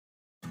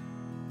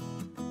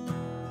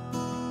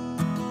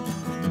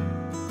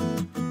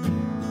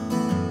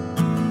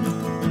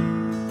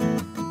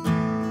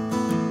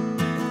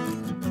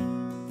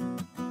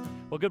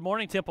Well, good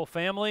morning, Temple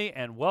family,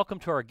 and welcome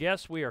to our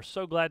guests. We are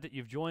so glad that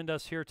you've joined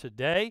us here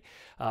today.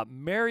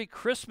 Merry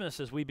Christmas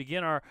as we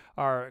begin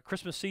our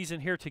Christmas season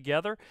here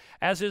together.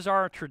 As is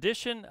our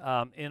tradition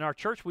in our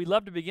church, we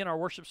love to begin our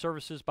worship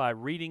services by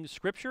reading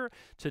Scripture.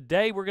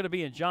 Today, we're going to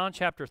be in John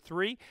chapter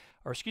 1,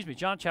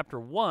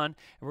 and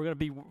we're going to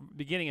be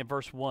beginning in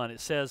verse 1. It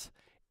says,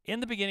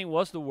 "In the beginning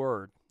was the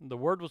Word, and the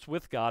Word was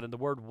with God, and the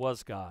Word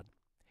was God.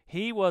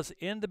 He was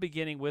in the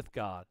beginning with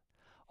God.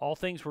 All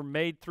things were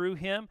made through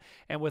him,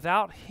 and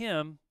without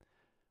him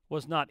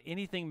was not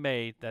anything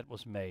made that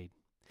was made.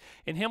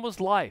 In him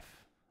was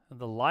life, and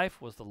the life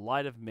was the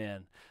light of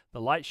men. The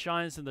light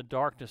shines in the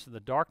darkness, and the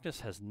darkness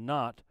has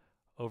not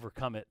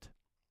overcome it.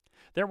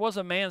 There was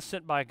a man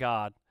sent by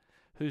God,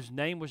 whose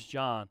name was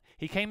John.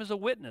 He came as a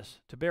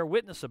witness, to bear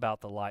witness about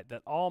the light,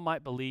 that all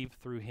might believe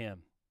through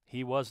him.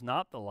 He was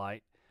not the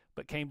light,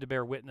 but came to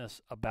bear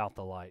witness about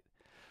the light.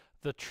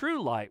 The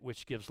true light,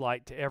 which gives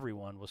light to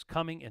everyone, was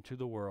coming into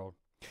the world.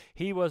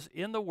 He was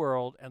in the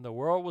world, and the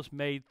world was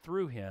made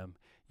through him,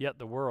 yet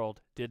the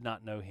world did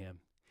not know him.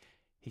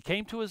 He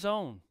came to his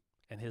own,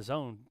 and his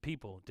own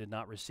people did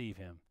not receive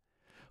him.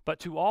 But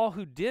to all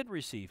who did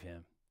receive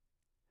him,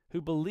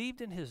 who believed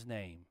in his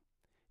name,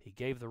 he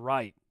gave the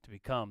right to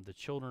become the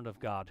children of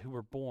God, who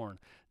were born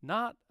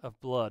not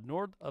of blood,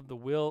 nor of the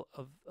will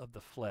of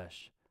the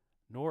flesh,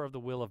 nor of the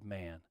will of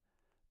man,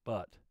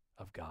 but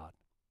of God."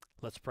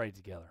 Let's pray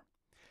together.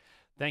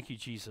 Thank you,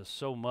 Jesus,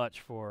 so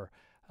much for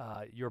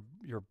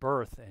your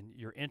birth and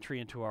your entry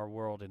into our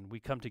world, and we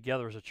come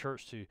together as a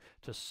church to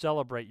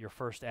celebrate your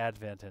first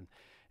advent,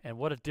 and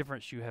what a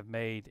difference you have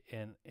made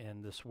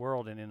in this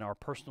world and in our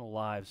personal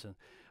lives. And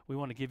we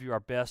want to give you our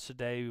best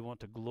today. We want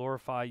to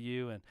glorify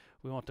you, and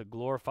we want to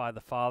glorify the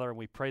Father, and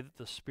we pray that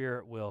the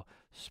Spirit will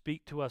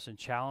speak to us and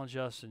challenge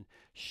us and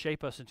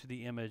shape us into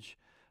the image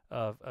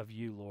of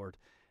you, Lord.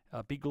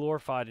 Be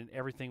glorified in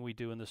everything we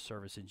do in this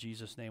service. In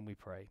Jesus' name we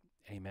pray.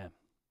 Amen.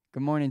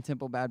 Good morning,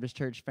 Temple Baptist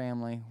Church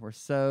family. We're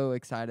so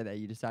excited that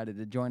you decided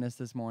to join us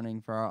this morning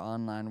for our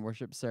online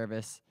worship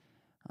service.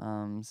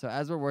 So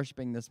as we're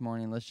worshiping this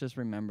morning, let's just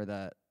remember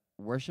that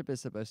worship is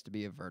supposed to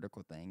be a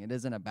vertical thing. It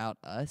isn't about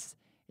us.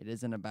 It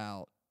isn't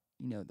about,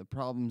 the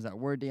problems that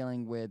we're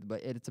dealing with,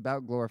 but it's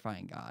about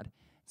glorifying God.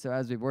 So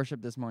as we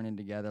worship this morning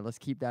together, let's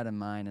keep that in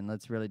mind, and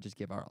let's really just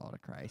give our all to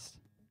Christ.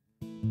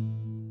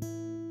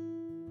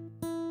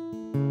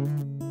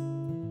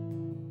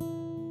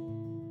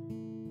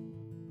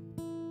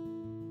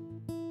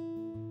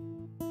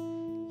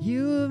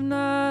 You have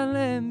not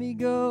let me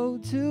go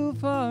too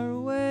far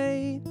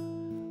away,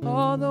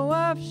 although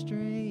I've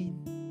strayed,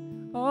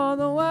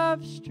 all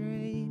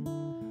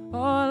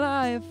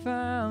I have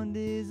found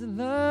is a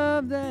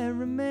love that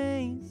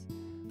remains,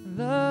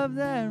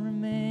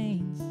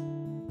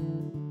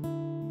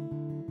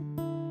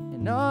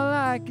 and all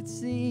I could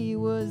see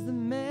was the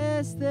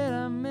mess that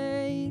I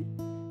made,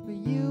 but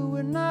you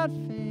were not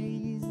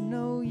fazed,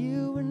 no,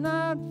 you were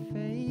not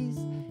fazed.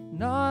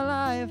 And all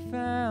I have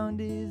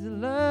found is a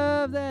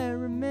love that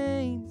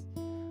remains,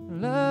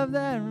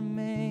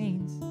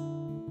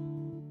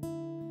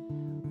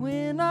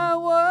 When I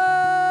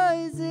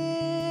was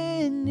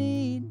in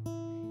need,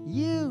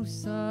 you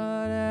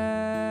sought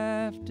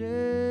after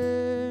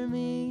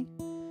me.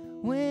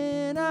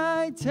 When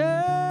I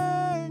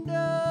turned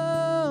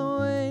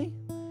away,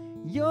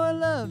 your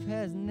love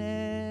has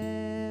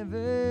never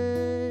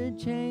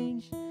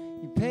changed.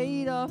 You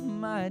paid off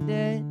my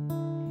debt,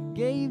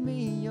 gave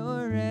me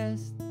your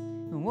rest,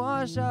 and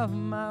washed off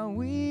my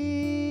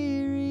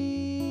weary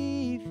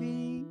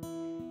feet.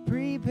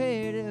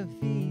 Prepared a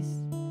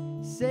feast,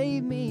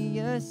 saved me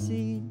a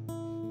seat,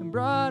 and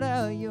brought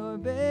out your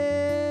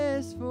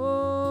best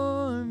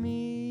for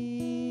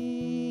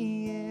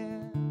me.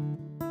 Yeah.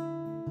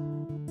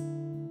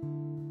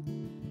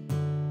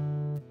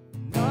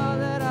 And all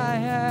that I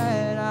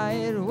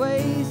had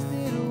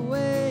wasted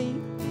away.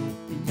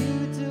 But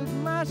you took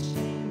my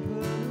shame,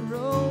 put a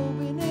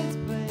robe in its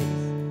place.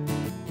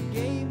 You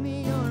gave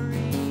me your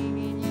ring,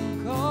 and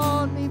you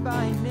called me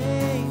by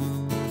name.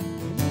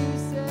 You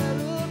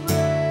celebrate.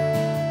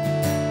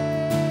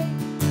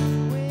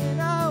 When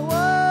I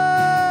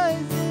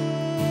was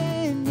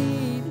in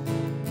need,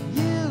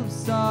 you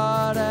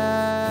sought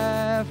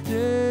after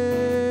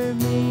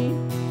me.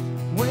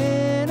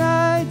 When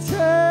I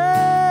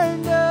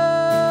turned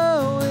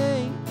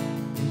away,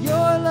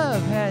 your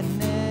love had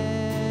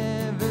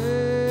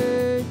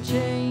never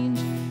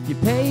changed. You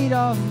paid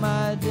off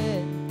my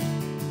debt,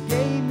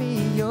 gave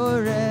me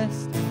your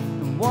rest,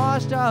 and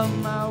washed off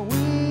my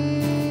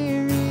weary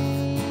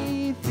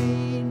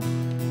feet.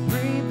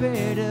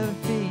 Prepared a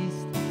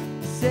feast,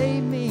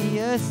 saved me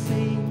a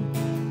seat,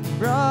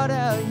 brought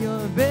out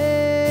your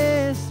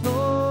best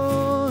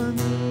for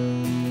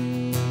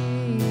me.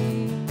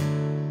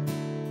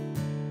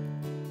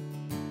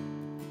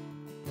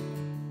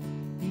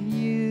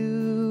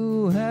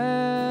 You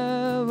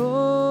have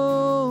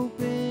opened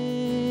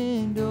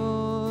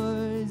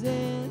doors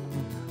and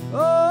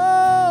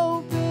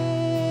open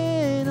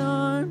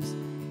arms.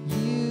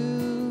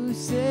 You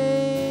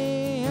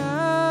say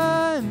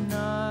I'm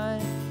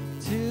not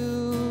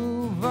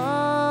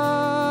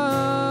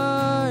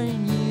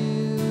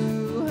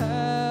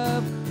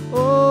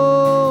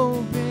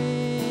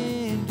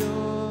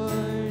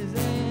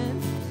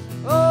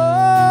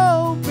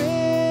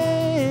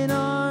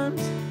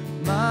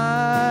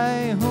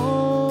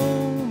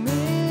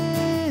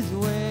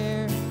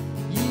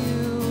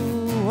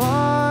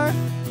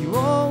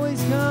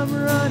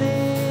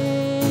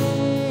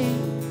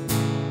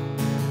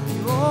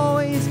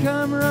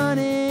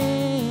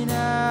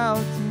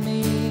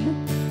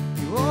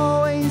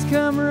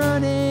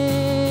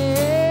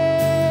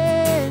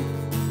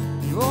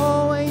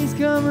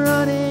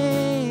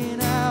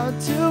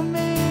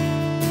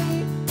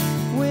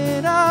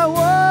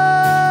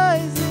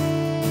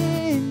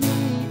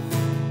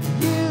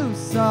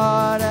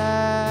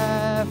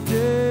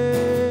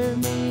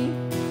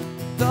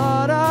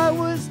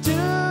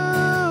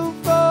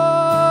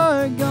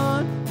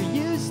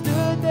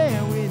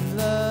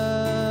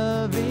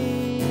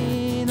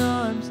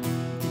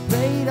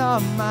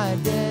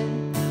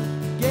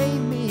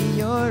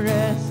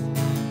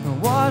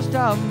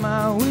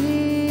my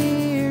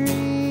weary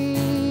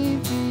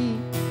feet,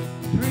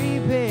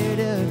 prepared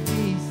a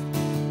feast,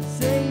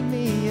 saved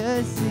me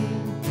a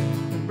seat,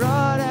 and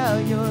brought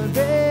out your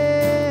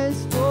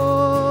best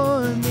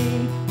for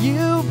me.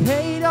 You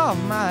paid off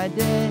my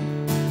debt,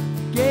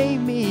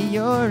 gave me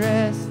your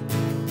rest,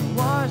 and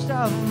washed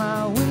off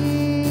my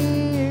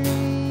weary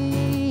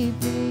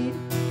feet,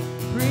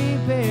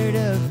 prepared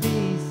a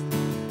feast,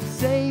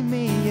 saved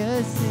me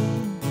a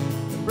sin,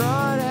 and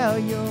brought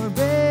out your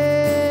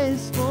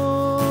best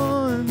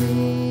for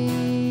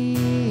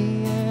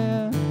me.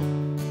 Yeah.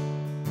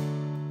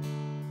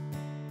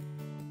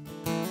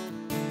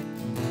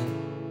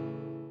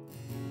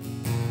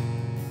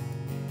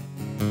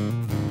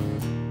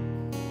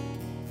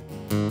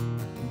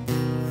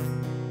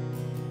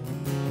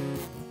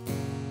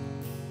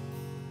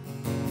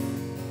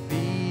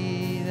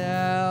 Be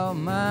thou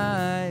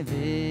my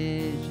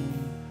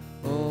vision,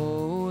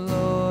 O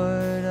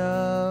Lord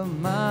of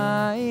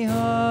my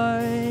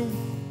heart,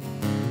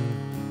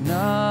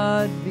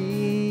 not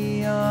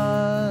be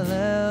all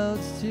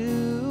else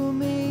to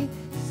me,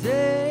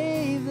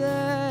 save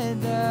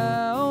that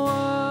thou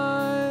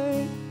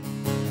art.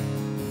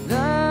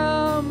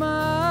 Thou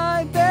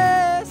my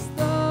best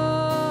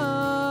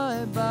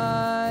thought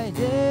by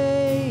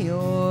day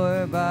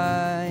or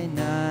by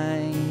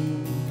night,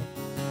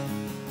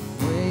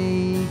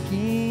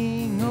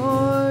 waking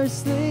or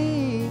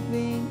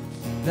sleeping,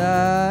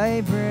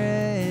 thy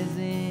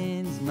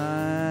presence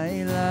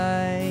my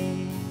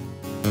light.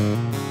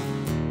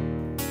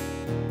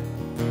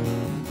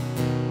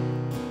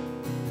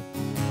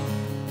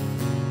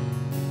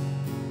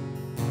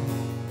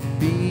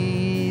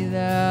 Be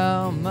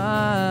thou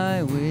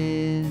my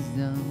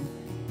wisdom,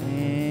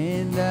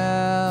 and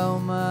thou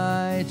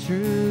my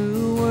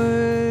true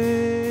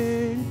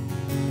word.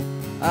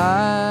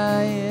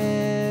 I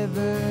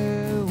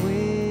ever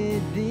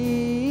with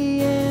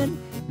thee, and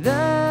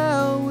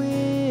thou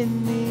with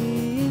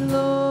me,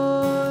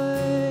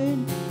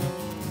 Lord.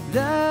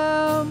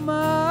 Thou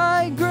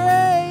my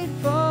great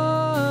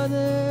Father,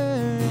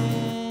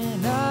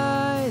 and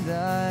I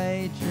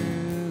thy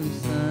true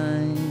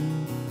Son.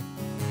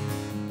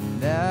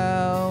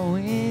 Thou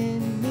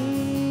in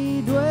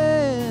me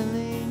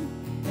dwelling,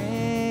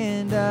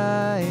 and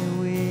I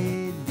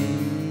with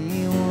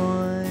thee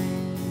one.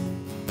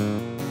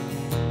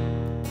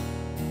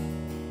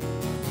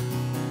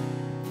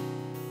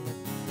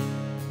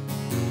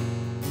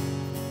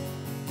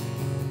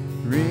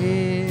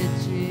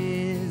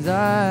 Riches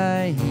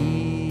I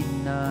heed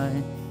not,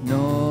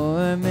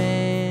 nor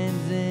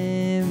man's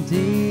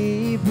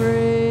empty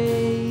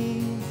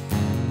praise.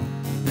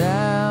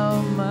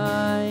 Thou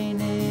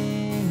mine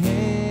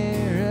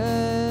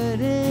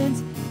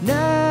inheritance,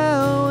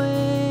 now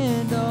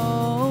and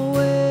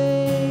always.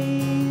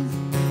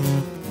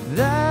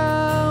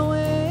 Thou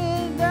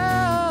and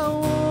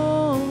thou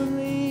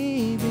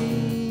only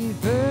be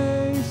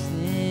first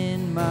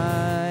in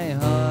my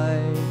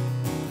heart.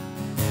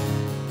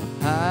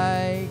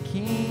 High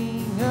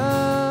King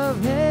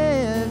of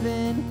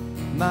heaven,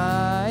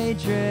 my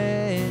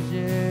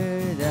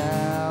treasure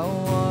thou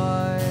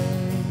art.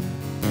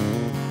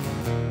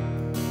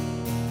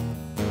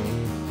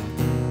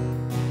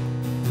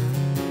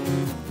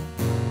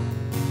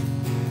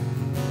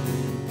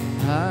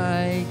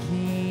 High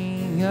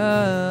King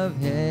of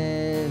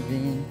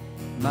heaven,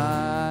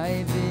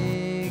 my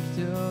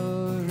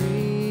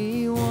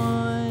victory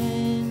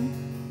won.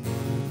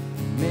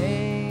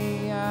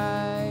 May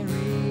I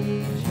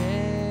reach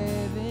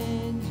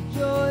heaven's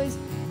joys,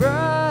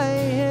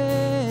 bright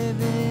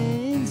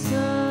heaven's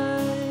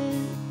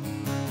sun.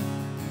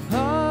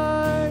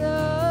 Heart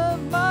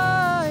of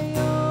my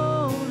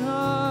own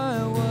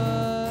heart,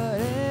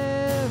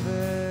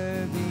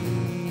 whatever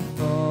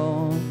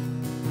befall,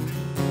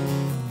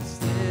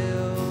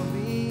 still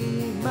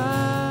be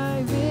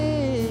my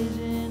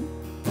vision,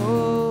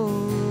 O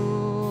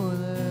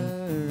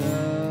ruler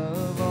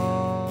of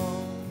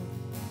all.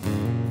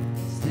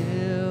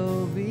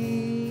 Still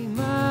be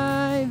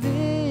my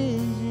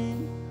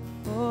vision,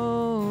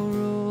 O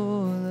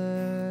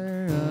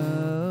ruler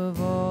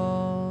of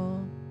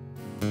all.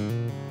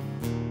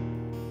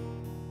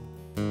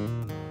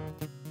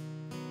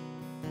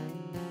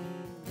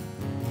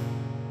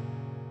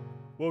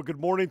 Well, good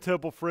morning,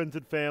 Temple friends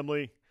and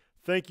family.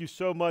 Thank you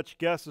so much,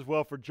 guests, as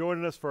well, for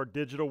joining us for our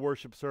digital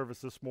worship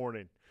service this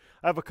morning.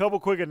 I have a couple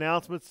quick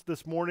announcements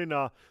this morning.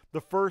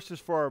 The first is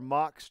for our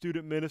mock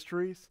student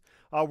ministries.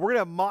 We're going to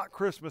have mock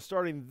Christmas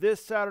starting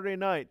this Saturday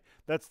night.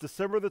 That's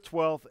December the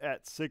 12th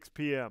at 6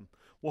 p.m.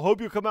 We'll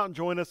hope you'll come out and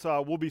join us.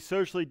 We'll be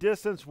socially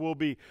distanced. We'll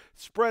be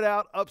spread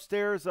out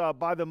upstairs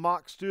by the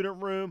mock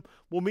student room.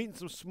 We'll meet in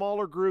some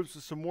smaller groups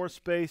with some more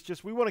space.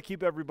 We want to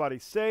keep everybody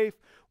safe.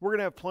 We're going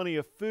to have plenty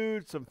of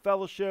food, some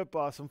fellowship,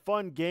 some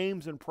fun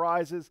games and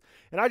prizes.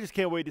 And I just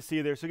can't wait to see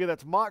you there. So again,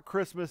 that's mock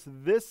Christmas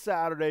this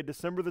Saturday,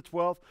 December the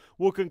 12th.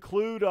 We'll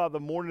conclude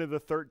the morning of the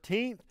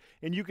 13th.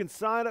 And you can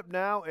sign up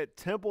now at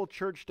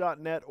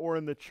templechurch.net or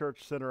in the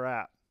Church Center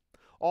app.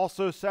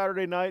 Also,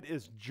 Saturday night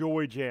is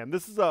Joy Jam.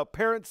 This is a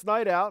parents'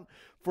 night out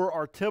For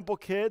our Temple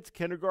kids,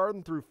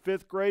 kindergarten through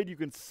 5th grade, you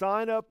can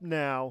sign up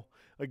now.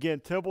 Again,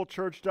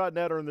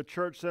 templechurch.net or in the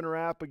Church Center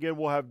app. Again,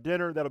 we'll have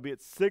dinner. That'll be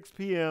at 6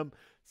 p.m.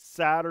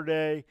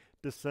 Saturday,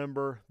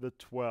 December the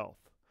 12th.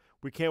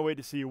 We can't wait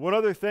to see you. One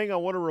other thing I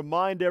want to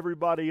remind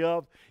everybody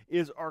of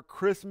is our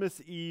Christmas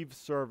Eve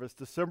service,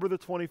 December the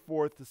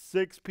 24th to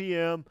 6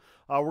 p.m.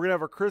 We're going to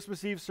have our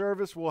Christmas Eve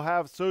service. We'll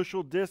have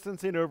social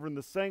distancing over in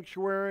the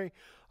sanctuary.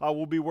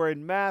 We'll be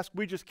wearing masks.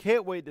 We just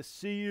can't wait to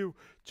see you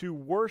to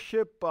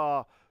worship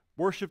the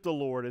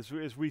Lord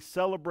as we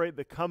celebrate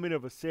the coming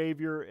of a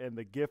Savior and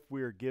the gift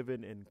we are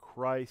given in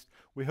Christ.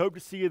 We hope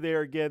to see you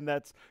there again.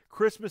 That's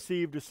Christmas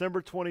Eve,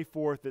 December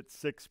 24th at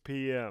 6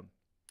 p.m.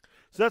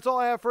 So that's all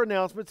I have for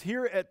announcements.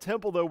 Here at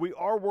Temple, though, we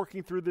are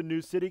working through the New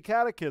City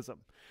Catechism.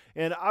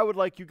 And I would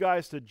like you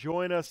guys to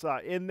join us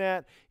in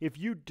that. If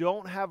you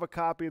don't have a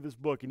copy of this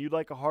book and you'd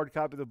like a hard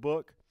copy of the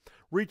book,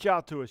 reach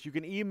out to us. You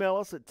can email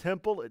us at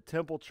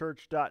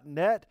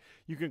temple@templechurch.net.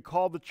 You can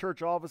call the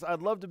church office.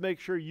 I'd love to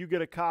make sure you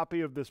get a copy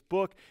of this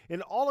book.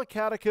 And all a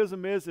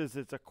catechism is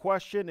it's a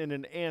question and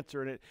an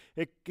answer. And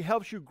it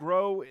helps you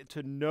grow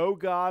to know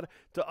God,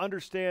 to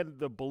understand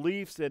the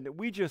beliefs. And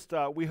we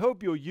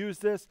hope you'll use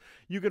this.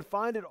 You can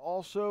find it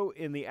also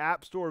in the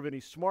App Store of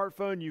any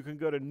smartphone. You can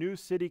go to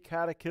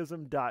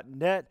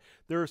newcitycatechism.net.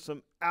 There are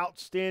some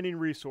outstanding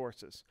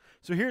resources.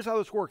 So here's how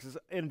this works.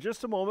 In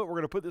just a moment, we're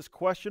going to put this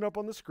question up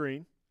on the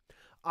screen.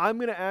 I'm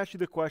going to ask you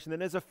the question,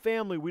 and as a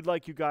family, we'd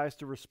like you guys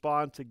to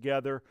respond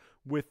together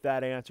with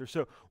that answer.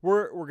 So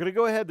we're going to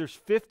go ahead. There's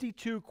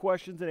 52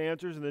 questions and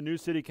answers in the New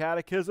City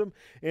Catechism,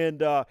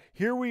 and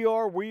here we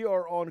are. We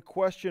are on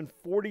question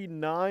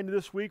 49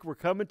 this week. We're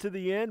coming to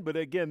the end, but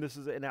again, this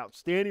is an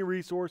outstanding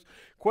resource.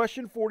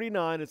 Question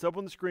 49, it's up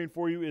on the screen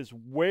for you, is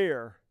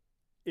where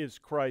is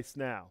Christ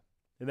now?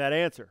 And that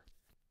answer.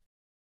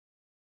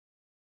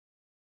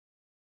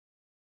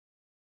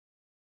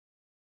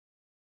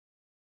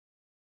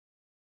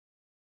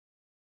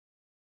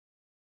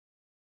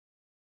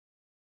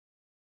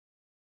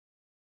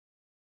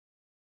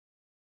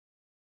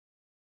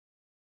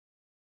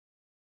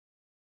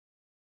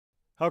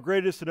 How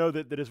great it is to know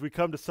that as we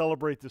come to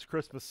celebrate this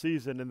Christmas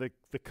season and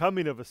the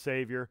coming of a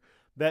Savior,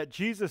 that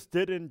Jesus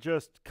didn't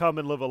just come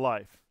and live a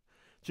life.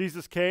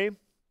 Jesus came,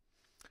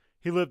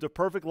 He lived a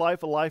perfect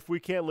life, a life we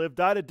can't live,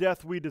 died a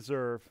death we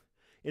deserve,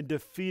 and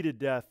defeated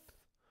death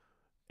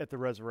at the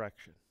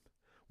resurrection.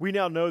 We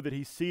now know that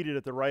He's seated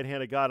at the right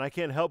hand of God, and I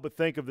can't help but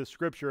think of this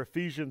scripture,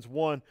 Ephesians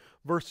 1,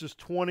 verses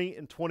 20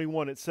 and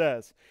 21. It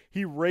says,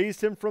 He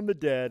raised Him from the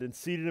dead and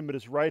seated Him at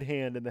His right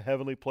hand in the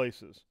heavenly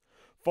places,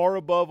 far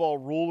above all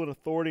rule and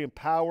authority and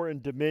power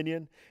and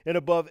dominion, and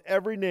above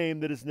every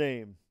name that is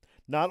named,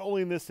 not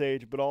only in this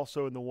age, but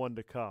also in the one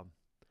to come.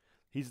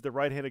 He's at the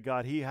right hand of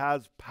God. He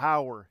has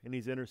power, and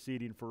He's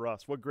interceding for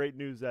us. What great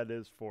news that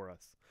is for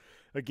us.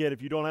 Again,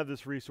 if you don't have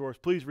this resource,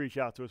 please reach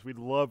out to us. We'd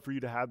love for you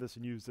to have this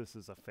and use this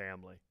as a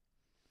family.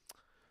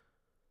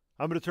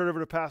 I'm going to turn it over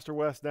to Pastor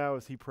Wes now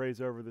as he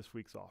prays over this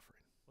week's offering.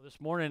 Well, this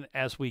morning,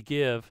 as we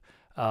give,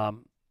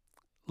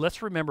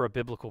 let's remember a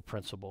biblical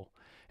principle.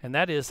 And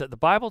that is that the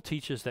Bible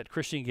teaches that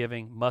Christian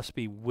giving must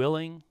be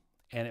willing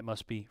and it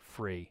must be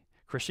free.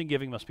 Christian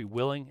giving must be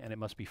willing and it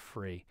must be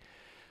free.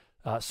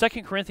 2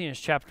 Corinthians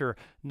chapter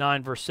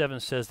 9, verse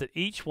 7 says that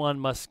each one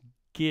must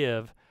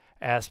give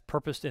as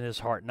purposed in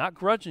his heart, not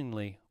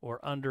grudgingly or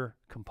under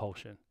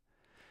compulsion.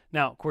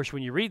 Now, of course,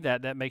 when you read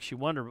that, that makes you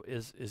wonder,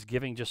 is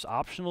giving just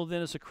optional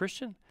then as a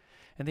Christian?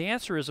 And the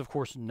answer is, of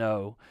course,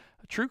 no.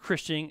 True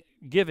Christian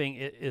giving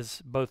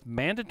is both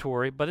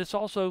mandatory, but it's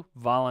also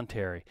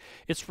voluntary.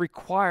 It's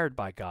required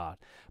by God.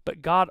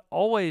 But God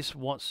always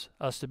wants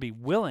us to be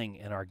willing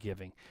in our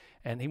giving,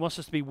 and He wants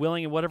us to be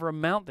willing in whatever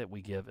amount that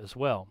we give as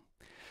well.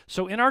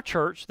 So in our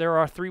church, there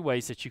are 3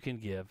 ways that you can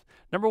give.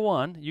 Number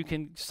 1, you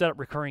can set up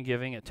recurring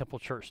giving at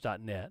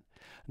templechurch.net.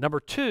 Number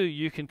 2,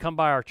 you can come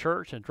by our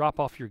church and drop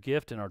off your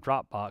gift in our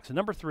drop box. And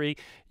number 3,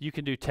 you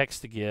can do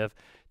text to give.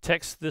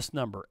 Text this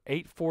number,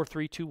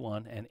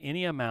 84321, and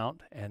any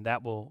amount, and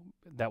that will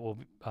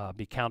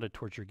be counted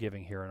towards your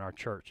giving here in our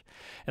church.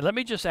 And let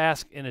me just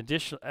ask,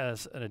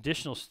 as an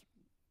additional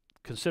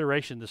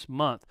consideration this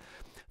month,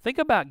 think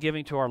about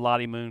giving to our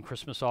Lottie Moon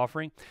Christmas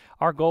offering.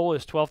 Our goal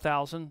is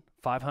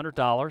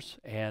 $12,500,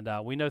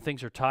 and we know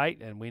things are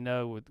tight, and we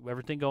know with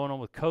everything going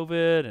on with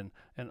COVID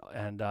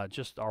and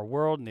just our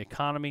world and the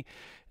economy,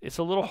 it's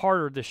a little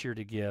harder this year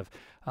to give.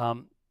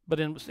 But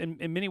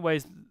in many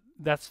ways,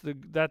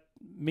 that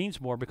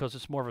means more because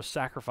it's more of a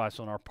sacrifice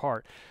on our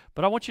part.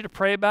 But I want you to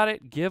pray about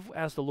it. Give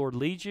as the Lord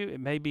leads you. It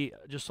may be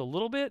just a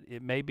little bit.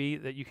 It may be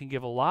that you can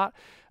give a lot.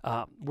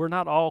 We're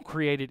not all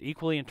created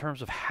equally in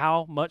terms of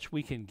how much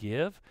we can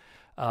give.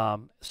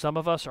 Some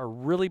of us are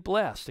really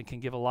blessed and can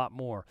give a lot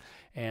more.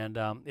 And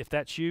if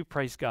that's you,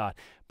 praise God.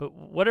 But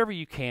whatever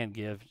you can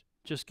give,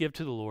 just give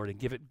to the Lord and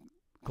give it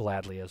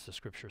gladly, as the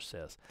Scripture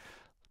says.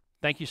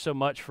 Thank you so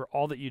much for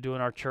all that you do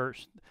in our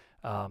church.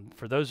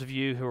 For those of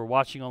you who are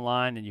watching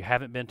online and you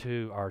haven't been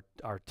to our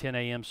 10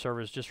 a.m.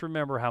 service, just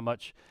remember how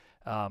much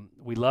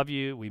we love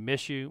you, we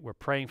miss you, we're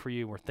praying for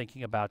you, we're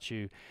thinking about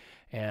you.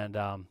 And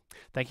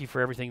thank you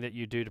for everything that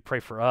you do to pray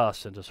for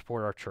us and to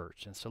support our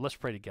church. And so let's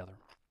pray together.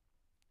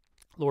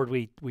 Lord,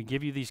 we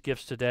give you these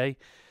gifts today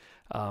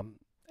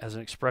as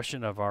an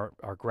expression of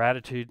our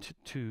gratitude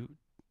to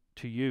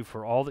you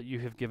for all that you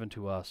have given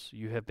to us.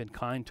 You have been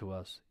kind to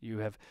us. You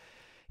have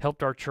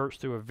helped our church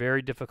through a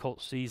very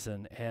difficult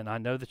season, and I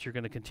know that you're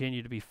going to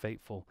continue to be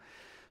faithful.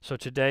 So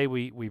today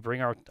we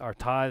bring our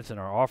tithes and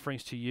our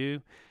offerings to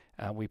you.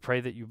 We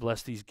pray that you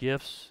bless these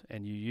gifts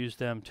and you use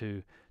them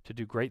to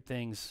do great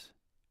things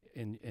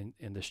in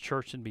this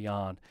church and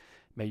beyond.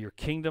 May your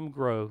kingdom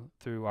grow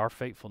through our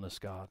faithfulness,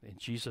 God. In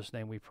Jesus'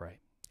 name we pray.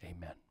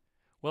 Amen.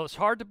 Well, it's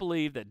hard to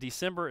believe that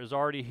December is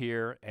already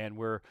here and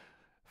we're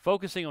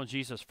focusing on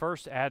Jesus'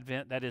 first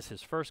advent, that is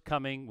his first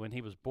coming when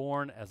he was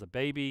born as a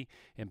baby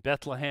in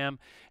Bethlehem.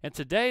 And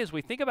today, as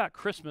we think about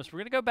Christmas, we're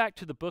going to go back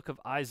to the book of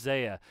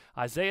Isaiah,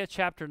 Isaiah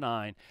chapter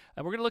 9,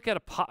 and we're going to look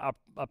at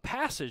a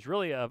passage,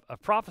 really, a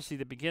prophecy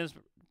that begins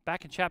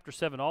back in chapter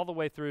 7 all the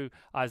way through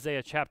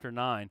Isaiah chapter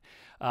 9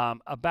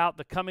 about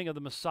the coming of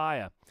the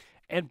Messiah.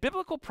 And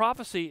biblical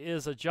prophecy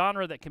is a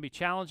genre that can be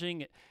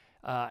challenging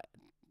to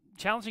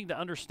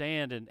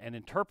understand and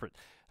interpret.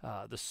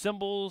 The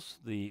symbols,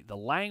 the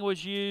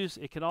language used,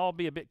 it can all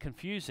be a bit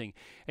confusing.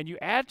 And you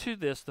add to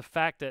this the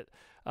fact that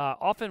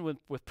often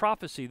with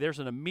prophecy, there's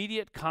an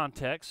immediate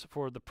context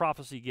for the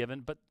prophecy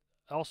given, but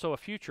also a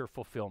future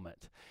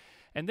fulfillment.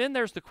 And then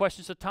there's the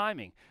questions of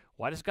timing.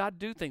 Why does God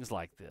do things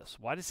like this?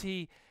 Why does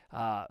He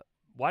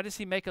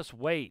make us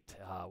wait?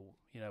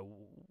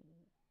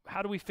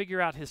 How do we figure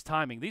out His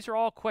timing? These are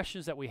all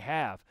questions that we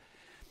have.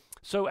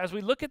 So as we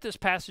look at this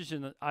passage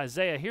in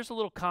Isaiah, here's a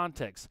little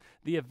context.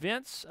 The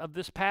events of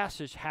this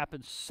passage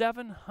happened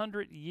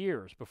 700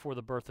 years before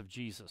the birth of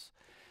Jesus.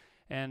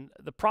 And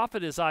the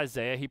prophet is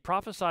Isaiah. He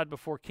prophesied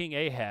before King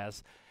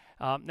Ahaz.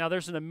 Now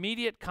there's an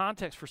immediate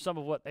context for some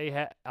of what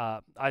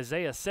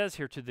Isaiah says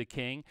here to the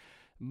king.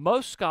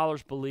 Most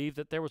scholars believe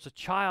that there was a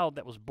child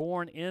that was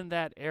born in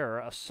that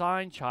era, a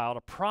sign child,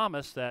 a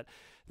promise that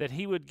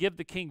he would give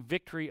the king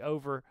victory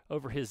over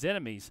his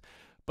enemies.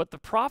 But the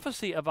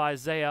prophecy of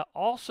Isaiah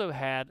also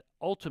had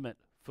ultimate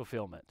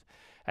fulfillment.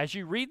 As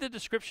you read the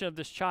description of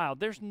this child,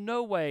 there's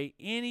no way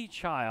any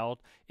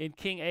child in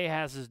King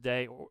Ahaz's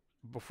day,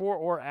 before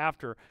or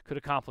after, could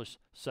accomplish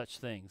such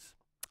things.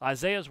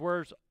 Isaiah's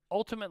words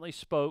ultimately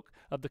spoke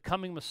of the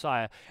coming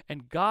Messiah,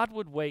 and God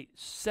would wait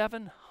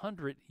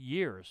 700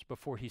 years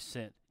before he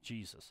sent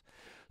Jesus.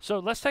 So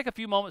let's take a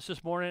few moments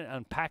this morning and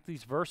unpack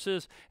these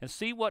verses and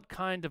see what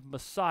kind of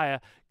Messiah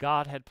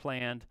God had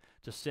planned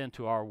to send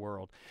to our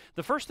world.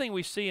 The first thing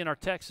we see in our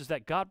text is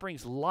that God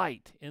brings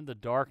light in the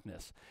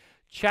darkness.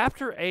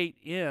 Chapter 8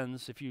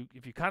 ends, if you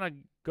kind of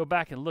go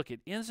back and look,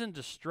 it ends in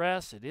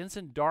distress, it ends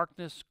in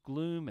darkness,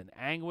 gloom, and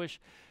anguish.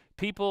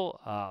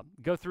 People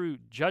go through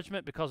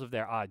judgment because of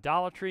their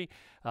idolatry.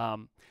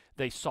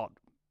 They sought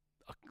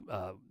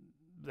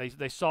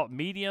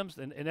mediums,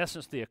 in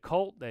essence, the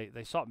occult.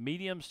 They sought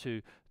mediums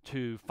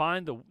to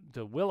find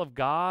the will of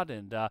God,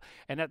 and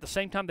at the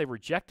same time, they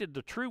rejected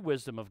the true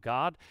wisdom of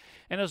God.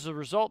 And as a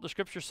result, the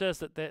Scripture says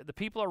that the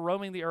people are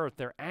roaming the earth.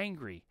 They're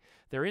angry.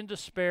 They're in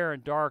despair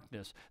and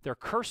darkness. They're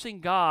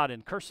cursing God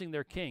and cursing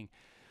their king.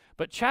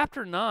 But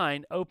chapter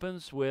 9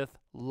 opens with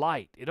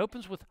light. It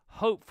opens with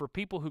hope for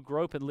people who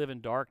grope and live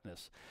in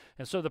darkness.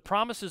 And so the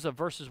promises of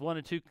verses 1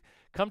 and 2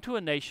 come to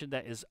a nation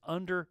that is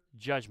under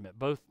judgment,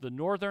 both the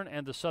northern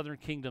and the southern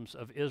kingdoms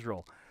of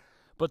Israel.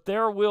 But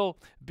there will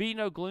be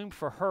no gloom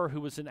for her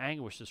who was in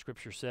anguish, the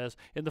Scripture says.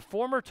 In the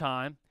former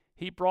time,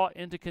 he brought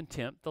into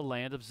contempt the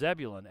land of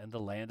Zebulun and the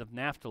land of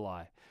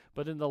Naphtali.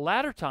 But in the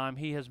latter time,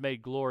 he has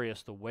made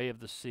glorious the way of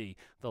the sea,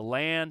 the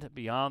land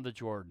beyond the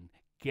Jordan,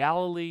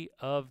 Galilee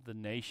of the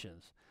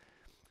nations.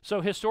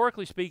 So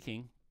historically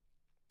speaking,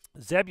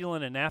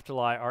 Zebulun and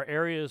Naphtali are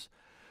areas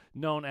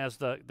known as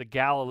the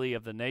Galilee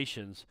of the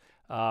nations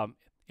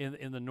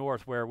in the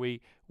north, where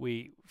we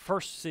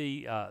first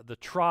see the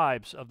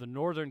tribes of the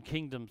northern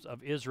kingdoms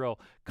of Israel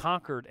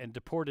conquered and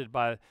deported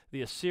by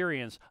the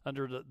Assyrians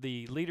under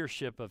the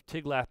leadership of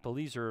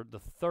Tiglath-Pileser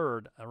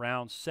III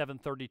around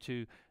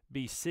 732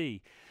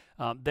 BC.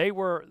 They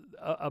were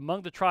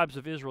among the tribes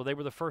of Israel. They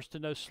were the first to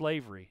know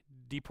slavery,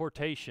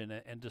 deportation,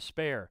 and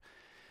despair.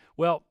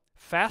 Well,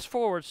 fast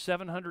forward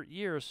 700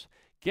 years,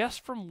 guess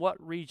from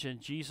what region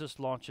Jesus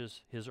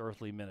launches his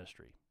earthly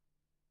ministry?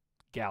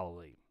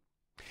 Galilee.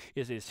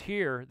 It is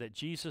here that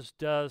Jesus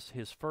does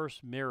his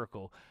first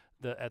miracle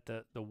at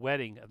the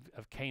wedding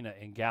of Cana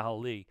in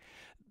Galilee.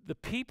 The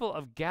people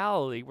of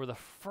Galilee were the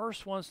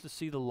first ones to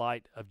see the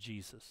light of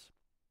Jesus.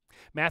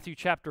 Matthew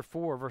chapter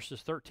 4,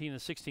 verses 13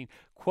 and 16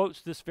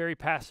 quotes this very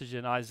passage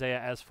in Isaiah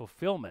as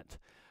fulfillment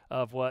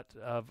of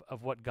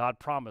what God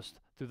promised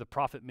through the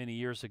prophet many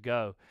years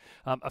ago.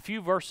 A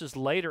few verses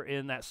later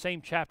in that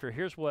same chapter,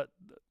 here's what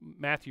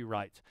Matthew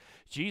writes.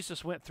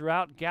 Jesus went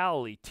throughout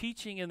Galilee,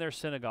 teaching in their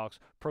synagogues,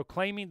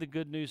 proclaiming the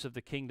good news of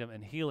the kingdom,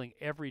 and healing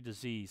every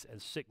disease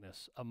and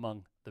sickness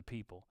among the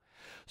people.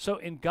 So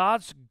in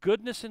God's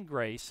goodness and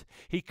grace,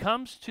 he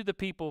comes to the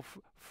people,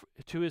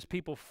 to his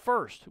people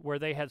first, where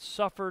they had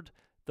suffered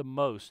the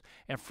most.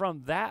 And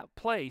from that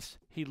place,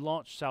 he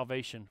launched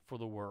salvation for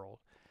the world.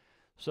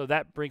 So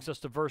that brings us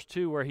to verse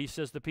 2, where he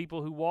says, the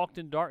people who walked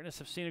in darkness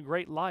have seen a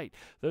great light.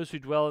 Those who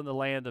dwell in the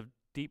land of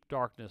deep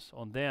darkness,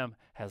 on them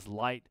has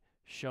light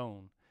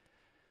shone.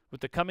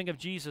 With the coming of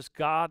Jesus,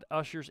 God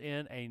ushers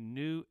in a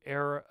new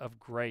era of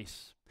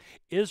grace.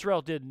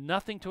 Israel did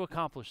nothing to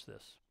accomplish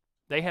this.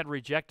 They had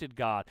rejected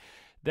God.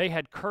 They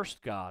had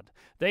cursed God.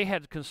 They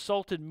had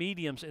consulted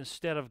mediums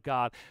instead of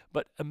God.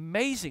 But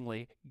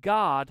amazingly,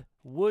 God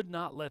would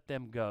not let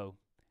them go.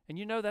 And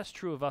you know that's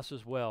true of us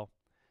as well.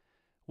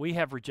 We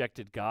have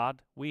rejected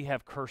God. We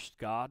have cursed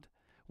God.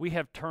 We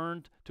have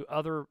turned to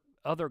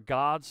other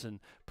gods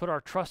and put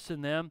our trust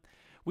in them.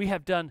 We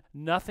have done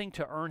nothing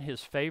to earn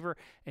his favor,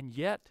 and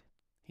yet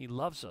he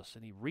loves us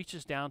and he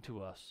reaches down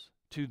to us.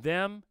 To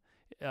them,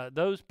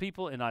 those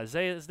people in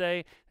Isaiah's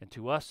day, and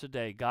to us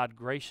today, God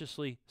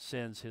graciously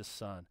sends his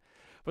son.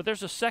 But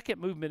there's a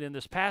second movement in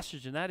this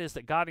passage, and that is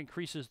that God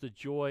increases the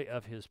joy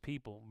of his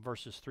people,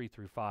 verses 3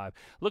 through 5.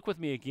 Look with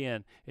me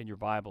again in your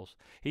Bibles.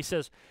 He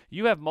says,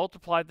 you have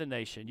multiplied the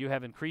nation. You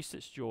have increased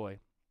its joy.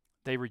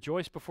 They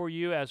rejoice before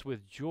you as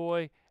with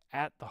joy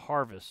at the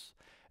harvest,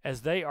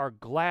 as they are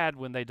glad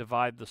when they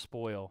divide the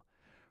spoil.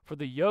 For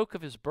the yoke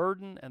of his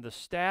burden and the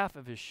staff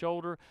of his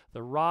shoulder,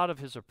 the rod of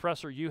his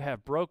oppressor, you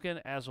have broken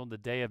as on the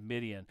day of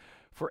Midian.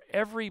 For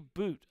every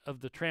boot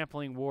of the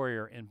trampling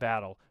warrior in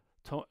battle,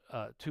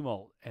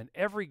 tumult, and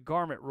every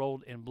garment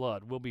rolled in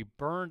blood will be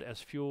burned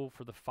as fuel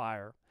for the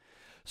fire.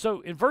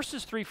 So in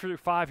verses 3 through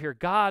 5 here,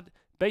 God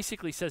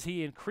basically says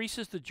he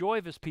increases the joy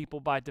of his people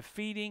by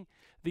defeating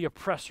the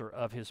oppressor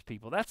of his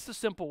people. That's the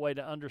simple way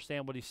to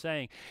understand what he's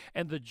saying.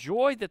 And the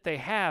joy that they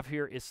have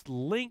here is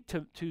linked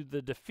to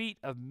the defeat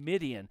of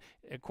Midian,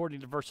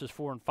 according to verses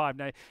 4 and 5.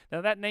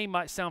 Now that name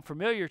might sound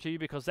familiar to you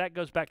because that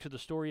goes back to the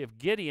story of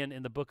Gideon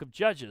in the book of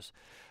Judges.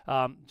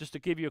 Just to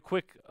give you a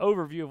quick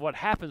overview of what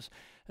happens,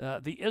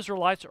 the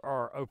Israelites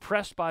are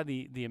oppressed by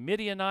the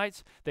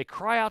Midianites. They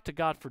cry out to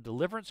God for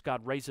deliverance.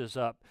 God raises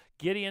up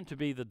Gideon to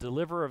be the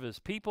deliverer of his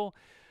people.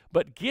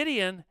 But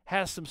Gideon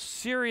has some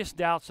serious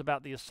doubts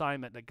about the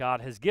assignment that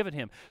God has given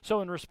him. So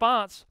in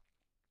response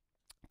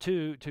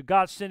to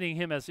God sending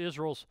him as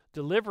Israel's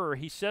deliverer,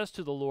 he says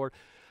to the Lord,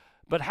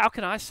 but how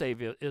can I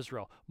save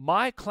Israel?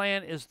 My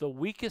clan is the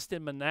weakest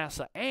in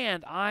Manasseh,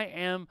 and I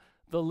am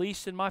the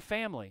least in my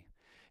family.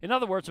 In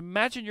other words,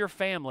 imagine your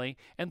family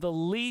and the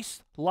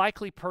least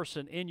likely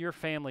person in your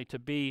family to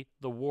be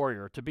the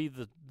warrior, to be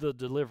the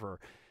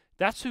deliverer.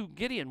 That's who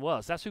Gideon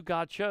was. That's who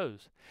God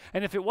chose.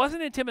 And if it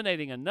wasn't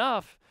intimidating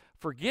enough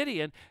for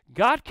Gideon,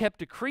 God kept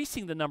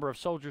decreasing the number of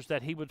soldiers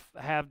that he would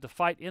have to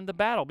fight in the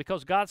battle,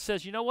 because God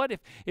says, you know what,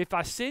 if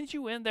I send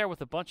you in there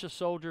with a bunch of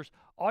soldiers,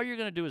 all you're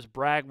going to do is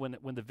brag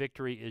when the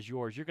victory is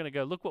yours. You're going to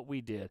go, look what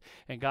we did.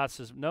 And God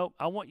says, no,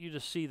 I want you to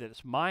see that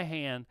it's my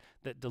hand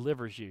that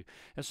delivers you.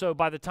 And so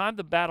by the time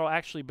the battle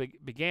actually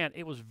began,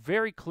 it was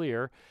very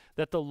clear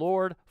that the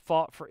Lord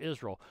fought for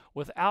Israel.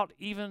 Without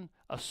even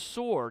a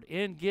sword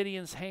in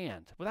Gideon's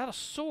hand, without a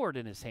sword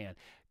in his hand,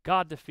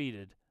 God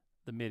defeated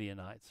the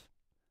Midianites.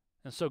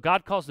 And so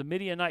God caused the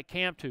Midianite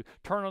camp to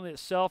turn on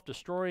itself,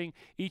 destroying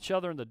each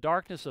other in the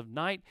darkness of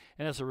night,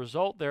 and as a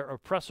result, their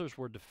oppressors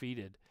were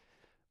defeated.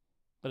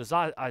 But as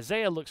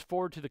Isaiah looks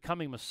forward to the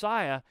coming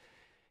Messiah,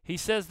 he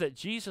says that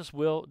Jesus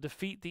will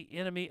defeat the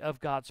enemy of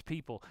God's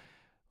people.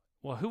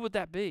 Well, who would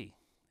that be?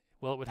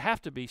 Well, it would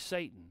have to be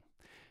Satan.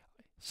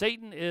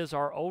 Satan is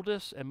our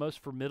oldest and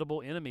most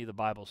formidable enemy, the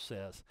Bible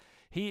says.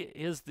 He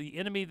is the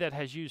enemy that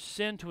has used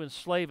sin to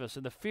enslave us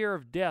and the fear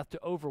of death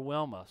to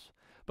overwhelm us.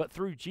 But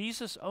through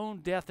Jesus' own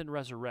death and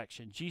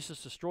resurrection,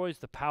 Jesus destroys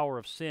the power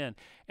of sin,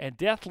 and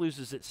death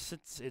loses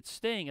its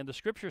sting. And the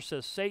Scripture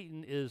says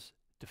Satan is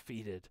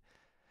defeated.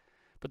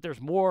 But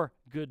there's more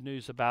good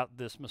news about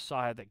this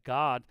Messiah that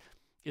God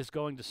is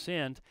going to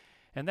send,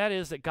 and that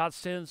is that God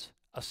sends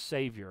a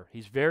Savior.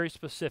 He's very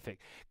specific.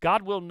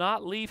 God will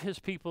not leave his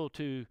people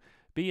to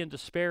be in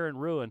despair and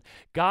ruin.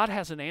 God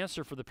has an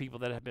answer for the people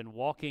that have been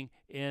walking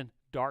in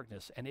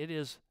darkness, and it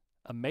is,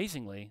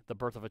 amazingly, the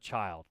birth of a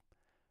child.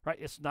 Right?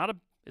 It's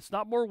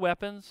not more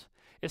weapons.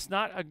 It's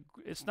not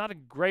a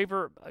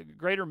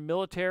greater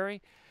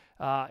military.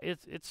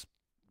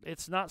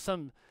 It's not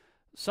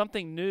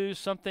something new,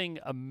 something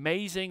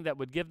amazing that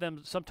would give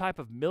them some type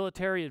of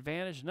military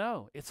advantage.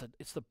 No,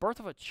 it's the birth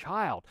of a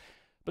child,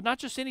 but not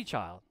just any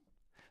child.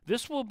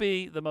 This will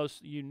be the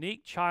most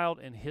unique child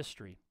in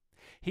history.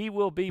 He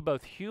will be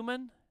both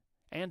human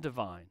and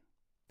divine.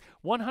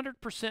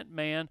 100%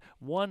 man,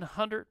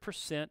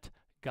 100%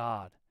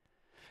 God.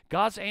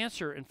 God's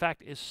answer, in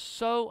fact, is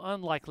so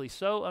unlikely,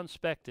 so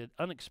unexpected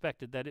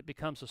that it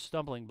becomes a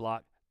stumbling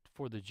block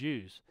for the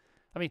Jews.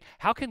 I mean,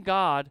 how can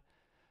God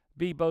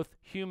be both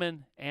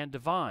human and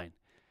divine?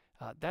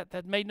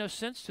 That made no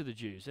sense to the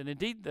Jews. And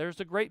indeed, there's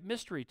a great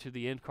mystery to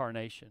the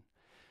incarnation.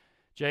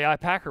 J.I.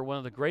 Packer, one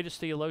of the greatest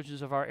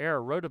theologians of our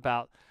era, wrote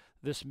about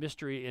this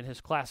mystery in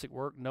his classic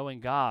work, Knowing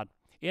God.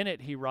 In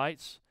it, he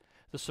writes,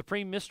 the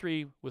supreme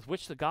mystery with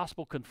which the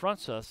gospel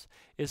confronts us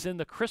is in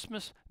the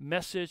Christmas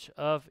message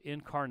of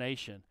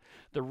incarnation.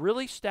 The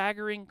really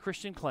staggering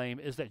Christian claim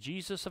is that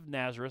Jesus of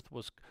Nazareth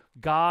was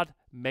God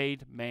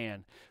made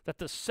man, that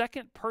the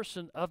second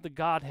person of the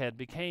Godhead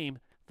became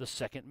the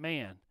second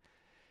man,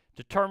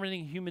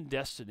 determining human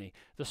destiny,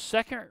 the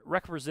second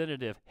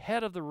representative,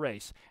 head of the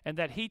race, and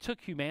that he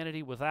took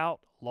humanity without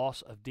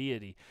loss of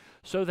deity,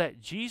 so that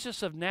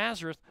Jesus of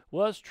Nazareth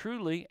was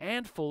truly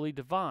and fully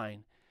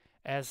divine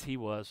as he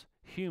was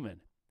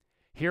human.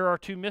 Here are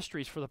two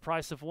mysteries for the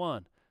price of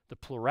one: the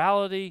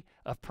plurality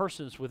of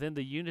persons within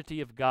the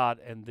unity of God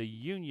and the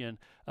union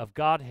of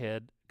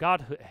Godhead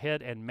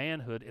and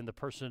manhood in the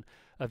person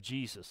of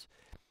Jesus.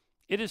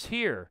 It is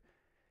here,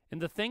 in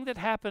the thing that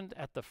happened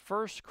at the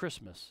first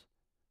Christmas,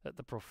 that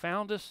the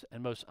profoundest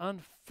and most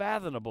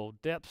unfathomable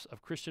depths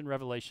of Christian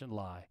revelation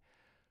lie.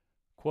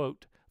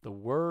 Quote, "The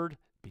Word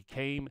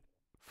became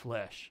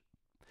flesh."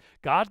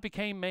 God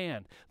became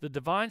man. The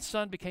divine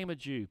Son became a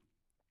Jew.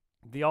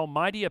 The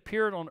Almighty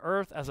appeared on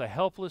earth as a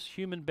helpless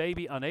human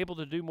baby, unable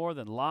to do more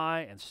than lie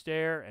and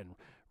stare and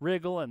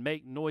wriggle and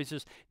make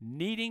noises,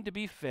 needing to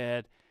be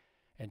fed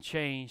and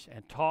changed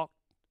and taught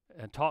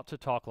to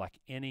talk like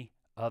any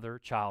other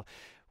child.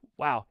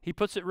 Wow, he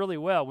puts it really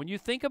well. When you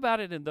think about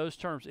it in those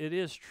terms, it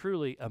is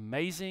truly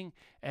amazing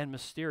and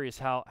mysterious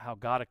how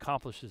God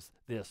accomplishes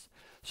this.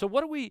 So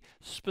what do we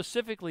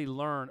specifically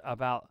learn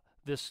about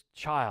this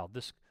child,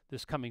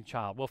 this coming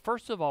child? Well,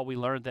 first of all, we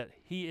learn that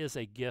he is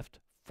a gift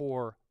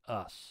for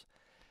us.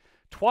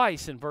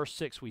 Twice in verse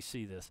 6 we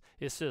see this.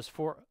 It says,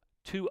 "For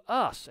to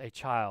us a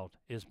child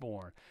is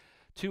born.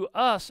 To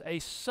us a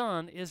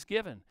son is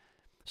given."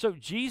 So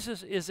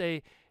Jesus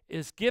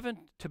is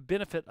given to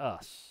benefit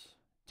us,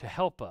 to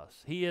help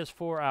us. He is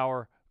for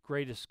our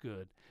greatest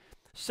good.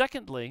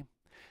 Secondly,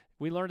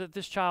 we learn that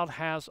this child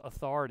has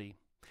authority.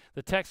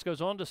 The text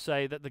goes on to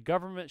say that the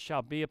government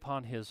shall be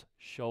upon his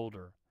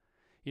shoulder.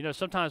 You know,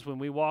 sometimes when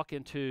we walk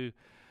into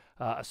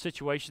a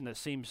situation that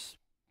seems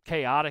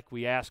chaotic,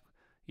 we ask,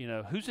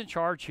 who's in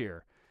charge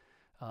here?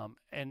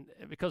 And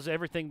because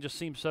everything just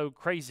seems so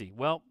crazy.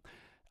 Well,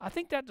 I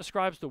think that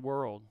describes the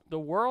world. The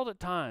world at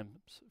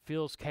times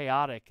feels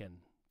chaotic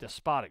and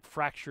despotic,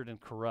 fractured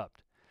and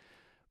corrupt.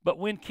 But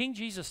when King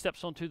Jesus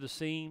steps onto the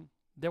scene,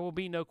 there will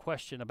be no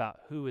question about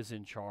who is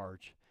in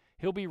charge.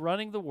 He'll be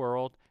running the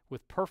world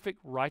with perfect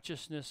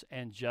righteousness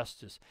and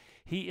justice.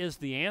 He is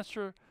the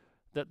answer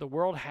that the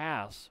world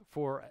has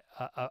for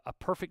a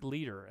perfect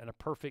leader and a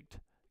perfect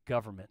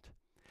government.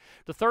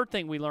 The third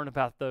thing we learn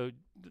about the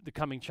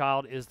coming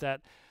child is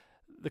that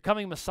the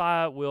coming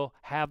Messiah will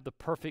have the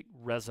perfect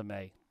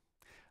resume.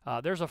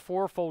 There's a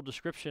fourfold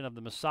description of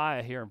the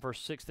Messiah here in verse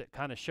 6 that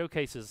kind of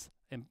showcases,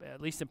 at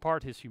least in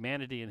part, his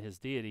humanity and his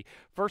deity.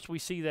 First, we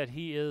see that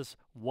he is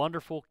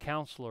wonderful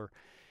counselor.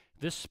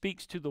 This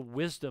speaks to the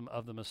wisdom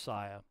of the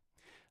Messiah.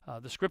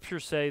 The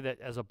scriptures say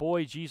that as a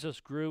boy, Jesus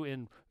grew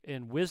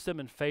in wisdom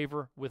and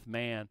favor with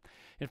man.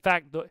 In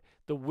fact,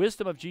 the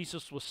wisdom of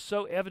Jesus was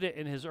so evident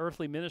in his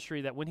earthly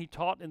ministry that when he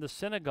taught in the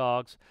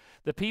synagogues,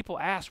 the people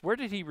asked, where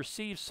did he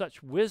receive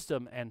such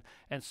wisdom and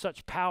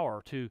such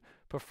power to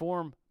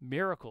perform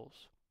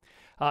miracles?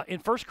 In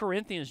 1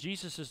 Corinthians,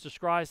 Jesus is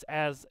described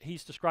as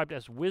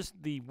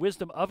the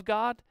wisdom of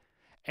God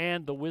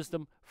and the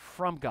wisdom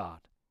from God.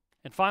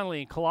 And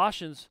finally, in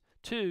Colossians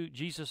 2,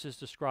 Jesus is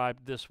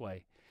described this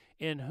way: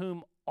 in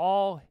whom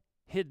all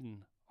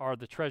hidden are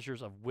the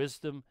treasures of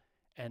wisdom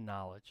and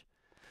knowledge.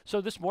 So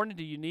this morning,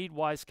 do you need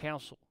wise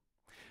counsel?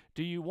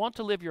 Do you want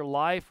to live your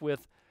life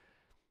with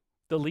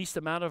the least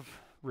amount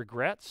of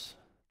regrets?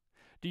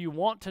 Do you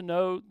want to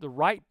know the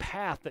right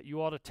path that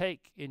you ought to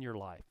take in your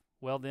life?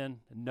 Well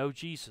then, know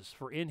Jesus,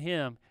 for in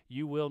him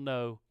you will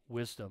know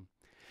wisdom.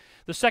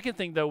 The second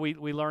thing, though, we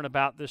learn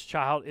about this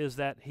child is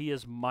that he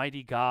is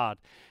mighty God.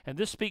 And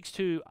this speaks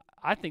to,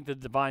 I think, the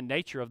divine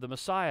nature of the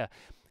Messiah.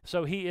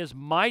 So he is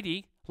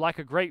mighty like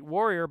a great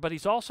warrior, but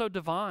he's also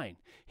divine.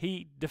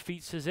 He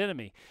defeats his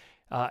enemies.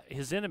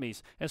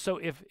 And so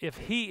if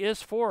he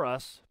is for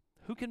us,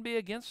 who can be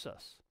against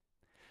us?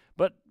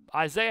 But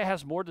Isaiah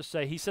has more to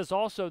say. He says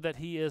also that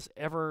he is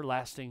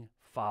everlasting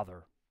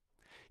Father.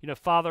 You know,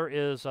 Father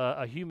is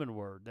a human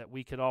word that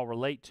we can all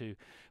relate to.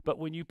 But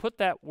when you put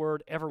that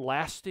word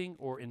everlasting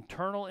or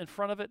eternal in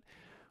front of it,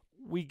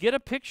 we get a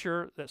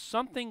picture that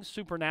something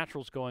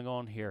supernatural is going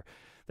on here.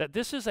 That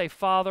this is a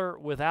Father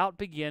without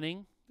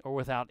beginning or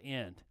without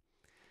end.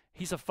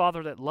 He's a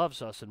Father that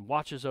loves us and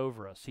watches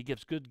over us. He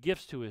gives good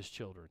gifts to his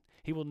children.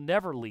 He will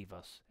never leave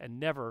us and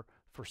never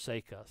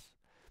forsake us.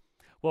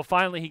 Well,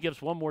 finally, he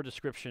gives one more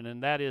description,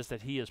 and that is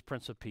that he is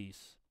Prince of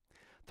Peace.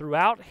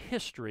 Throughout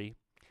history,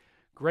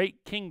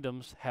 great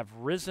kingdoms have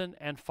risen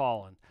and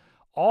fallen.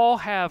 All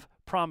have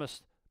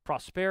promised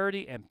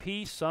prosperity and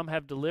peace. Some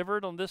have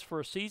delivered on this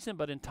for a season,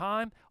 but in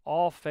time,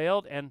 all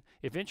failed, and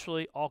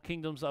eventually all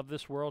kingdoms of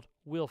this world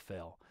will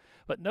fail.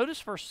 But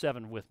notice verse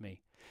 7 with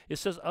me. It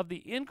says, of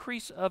the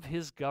increase of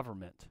his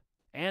government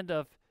and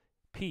of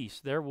peace,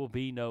 there will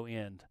be no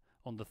end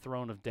on the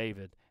throne of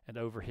David and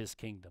over his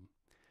kingdom.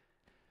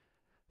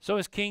 So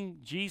as King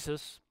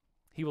Jesus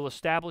He will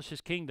establish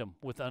his kingdom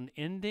with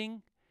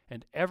unending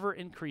and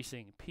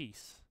ever-increasing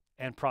peace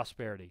and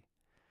prosperity.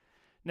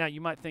 Now,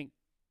 you might think,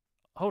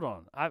 hold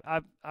on,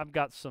 I've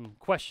got some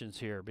questions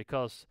here,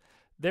 because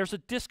there's a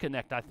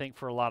disconnect, I think,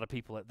 for a lot of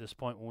people at this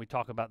point when we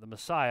talk about the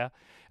Messiah.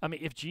 I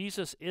mean, if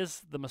Jesus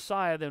is the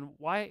Messiah, then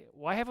why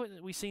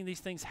haven't we seen these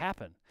things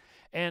happen?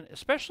 And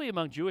especially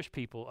among Jewish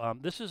people,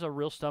 this is a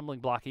real stumbling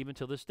block even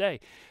till this day.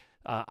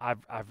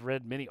 I've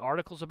read many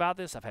articles about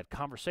this. I've had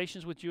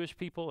conversations with Jewish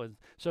people, and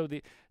so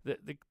the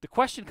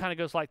question kind of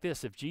goes like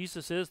this: if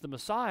Jesus is the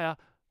Messiah,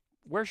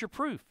 where's your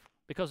proof?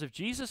 Because if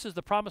Jesus is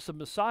the promise of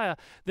Messiah,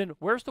 then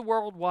where's the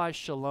worldwide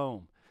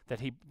shalom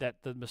that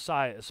the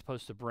Messiah is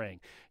supposed to bring?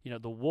 You know,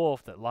 the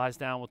wolf that lies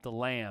down with the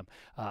lamb,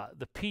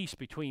 the peace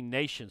between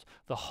nations,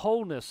 the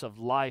wholeness of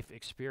life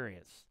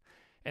experience.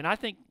 And I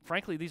think,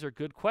 frankly, these are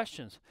good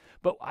questions.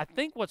 But I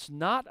think what's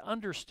not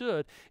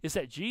understood is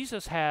that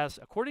Jesus has,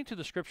 according to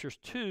the Scriptures,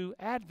 2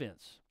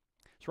 Advents.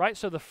 Right?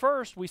 So the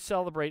first we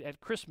celebrate at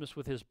Christmas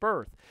with his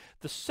birth.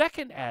 The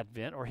second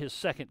Advent, or his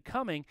second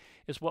coming,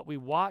 is what we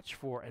watch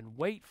for and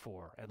wait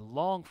for and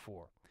long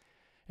for.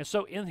 And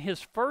so in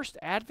his first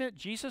Advent,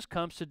 Jesus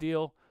comes to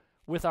deal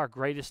with our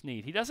greatest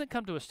need. He doesn't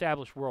come to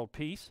establish world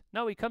peace.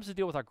 No, he comes to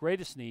deal with our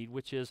greatest need,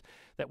 which is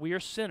that we are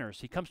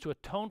sinners. He comes to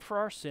atone for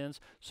our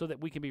sins so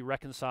that we can be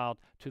reconciled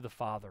to the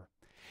Father.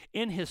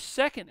 In his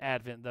second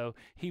Advent, though,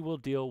 he will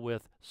deal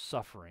with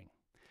suffering.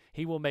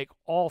 He will make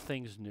all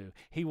things new.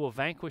 He will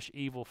vanquish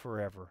evil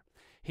forever.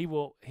 He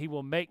will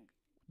make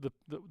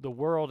the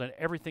world and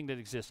everything that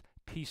exists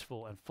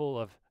peaceful and full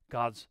of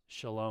God's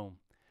shalom.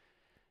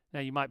 Now,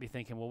 you might be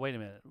thinking, well, wait a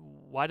minute.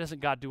 Why doesn't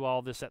God do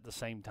all this at the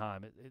same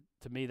time?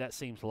 To me, that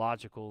seems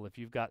logical. If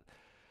you've got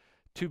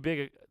 2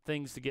 big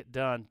things to get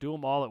done, do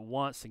them all at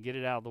once and get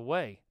it out of the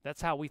way.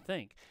 That's how we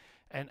think.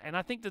 And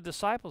I think the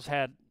disciples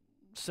had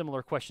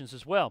similar questions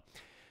as well.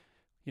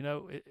 You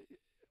know,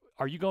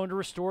 are you going to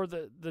restore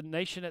the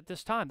nation at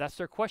this time? That's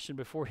their question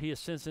before he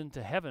ascends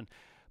into heaven.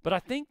 But I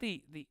think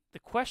the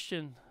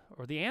question,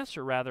 or the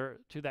answer rather,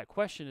 to that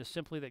question is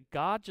simply that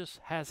God just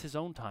has his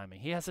own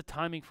timing. He has a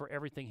timing for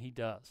everything he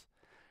does.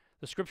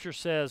 The Scripture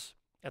says,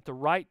 at the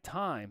right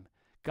time,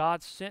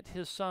 God sent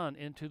his Son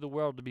into the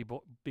world to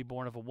be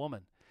born of a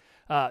woman.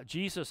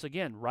 Jesus,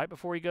 again, right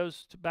before he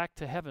goes back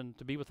to heaven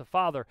to be with the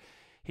Father,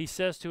 he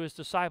says to his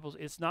disciples,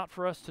 it's not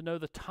for us to know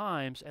the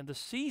times and the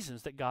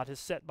seasons that God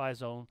has set by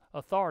his own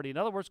authority. In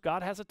other words,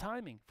 God has a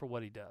timing for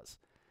what he does.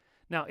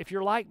 Now, if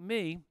you're like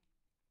me,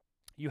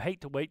 you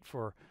hate to wait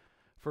for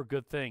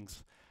good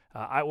things.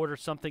 I ordered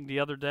something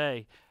the other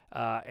day,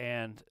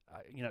 and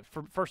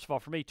first of all,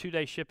 for me,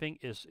 2-day shipping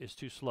is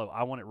too slow.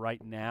 I want it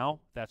right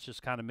now. That's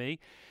just kind of me.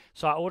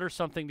 So I ordered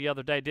something the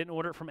other day. Didn't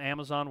order it from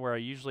Amazon, where I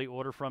usually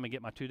order from and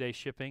get my 2-day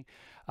shipping.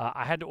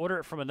 I had to order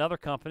it from another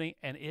company,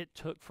 and it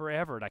took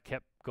forever. And I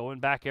kept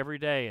going back every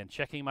day and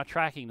checking my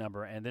tracking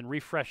number and then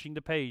refreshing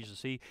the page to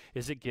see,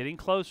 is it getting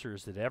closer?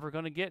 Is it ever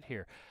going to get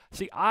here?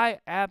 See, I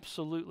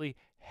absolutely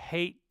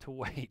hate to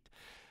wait.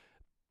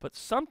 But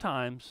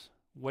sometimes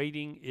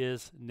waiting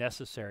is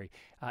necessary.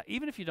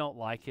 Even if you don't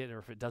like it or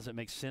if it doesn't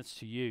make sense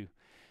to you,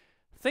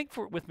 think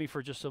with me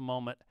for just a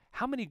moment,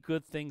 how many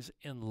good things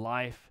in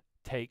life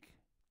take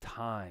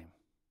time?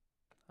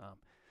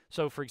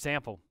 So, for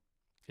example,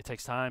 it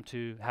takes time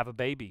to have a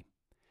baby.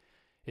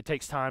 It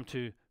takes time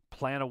to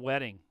plan a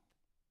wedding.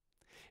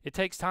 It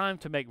takes time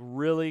to make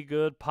really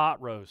good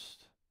pot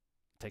roast.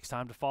 It takes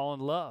time to fall in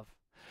love.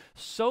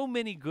 So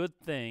many good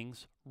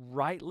things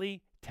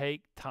rightly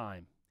take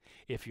time.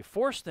 If you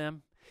force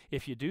them,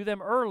 if you do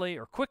them early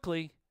or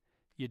quickly,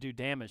 you do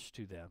damage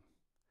to them.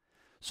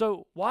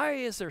 So why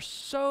is there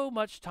so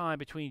much time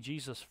between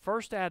Jesus'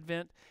 first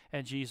advent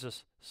and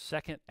Jesus'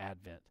 second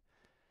advent?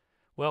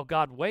 Well,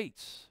 God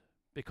waits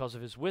because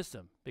of his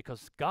wisdom,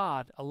 because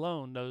God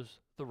alone knows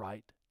the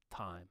right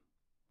time.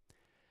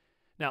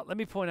 Now, let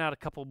me point out a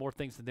couple more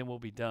things and then we'll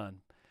be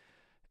done.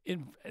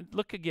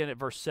 Look again at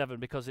verse 7,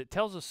 because it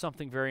tells us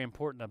something very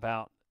important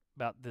about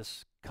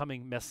this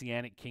coming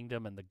messianic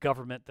kingdom and the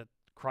government that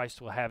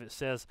Christ will have. It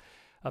says,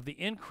 of the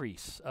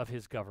increase of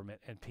his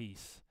government and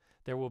peace,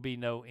 there will be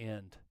no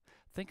end.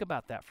 Think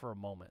about that for a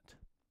moment.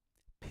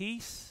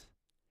 Peace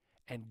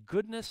and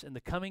goodness in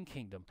the coming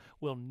kingdom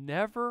will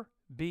never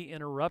be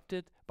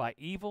interrupted by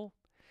evil,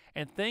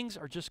 and things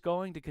are just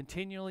going to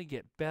continually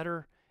get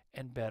better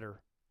and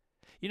better.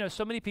 You know,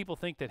 so many people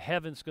think that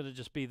heaven's going to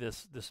just be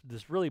this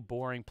really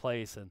boring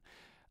place, and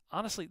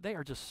honestly, they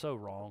are just so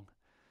wrong.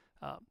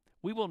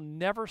 We will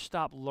never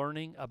stop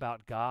learning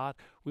about God.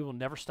 We will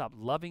never stop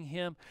loving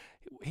him.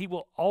 He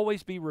will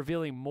always be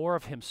revealing more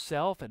of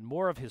himself and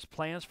more of his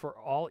plans for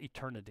all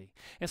eternity.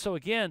 And so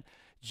again,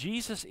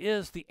 Jesus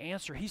is the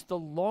answer. He's the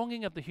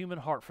longing of the human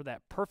heart for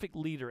that perfect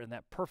leader and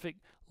that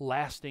perfect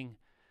lasting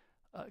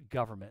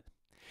government.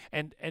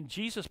 And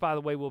Jesus, by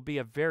the way, will be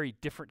a very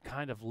different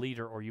kind of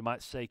leader, or you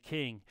might say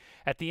king.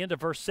 At the end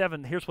of verse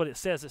 7, here's what it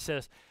says. It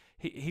says,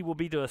 he will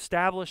be to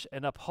establish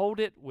and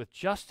uphold it with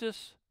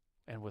justice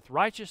and with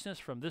righteousness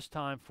from this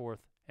time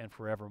forth and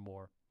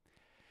forevermore.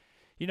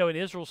 You know, in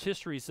Israel's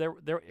history,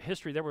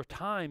 there were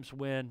times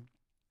when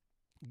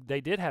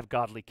they did have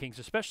godly kings,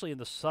 especially in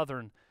the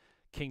southern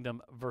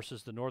kingdom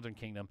versus the northern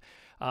kingdom.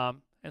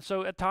 And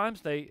so at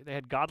times they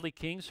had godly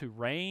kings who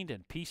reigned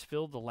and peace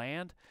filled the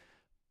land.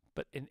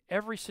 But in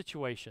every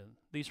situation,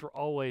 these were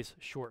always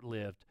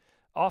short-lived,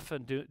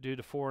 often due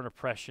to foreign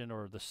oppression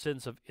or the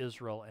sins of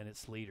Israel and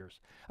its leaders.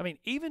 I mean,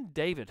 even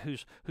David,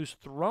 whose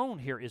throne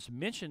here is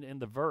mentioned in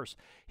the verse,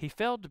 he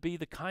failed to be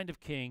the kind of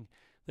king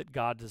that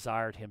God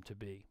desired him to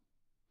be.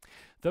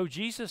 Though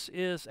Jesus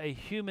is a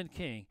human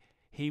king,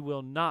 he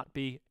will not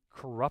be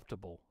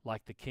corruptible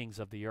like the kings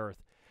of the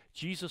earth.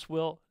 Jesus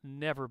will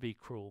never be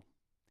cruel.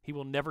 He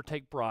will never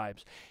take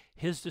bribes.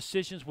 His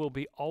decisions will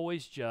be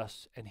always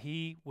just, and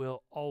he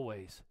will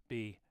always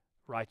be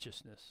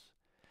righteousness.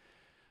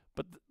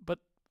 But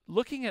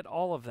looking at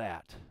all of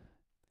that,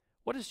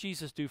 what does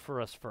Jesus do for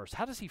us first?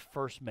 How does he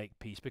first make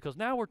peace? Because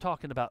now we're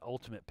talking about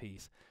ultimate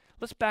peace.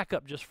 Let's back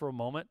up just for a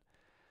moment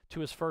to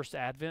his first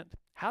advent.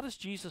 How does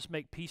Jesus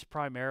make peace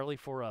primarily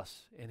for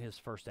us in his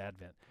first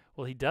advent?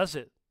 Well, he does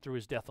it through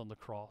his death on the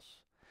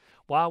cross.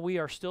 While we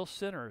are still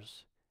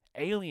sinners,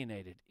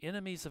 alienated,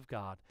 enemies of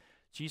God,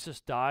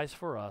 Jesus dies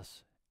for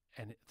us,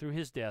 and through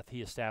his death,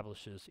 he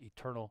establishes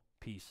eternal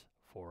peace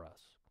for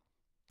us.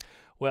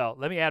 Well,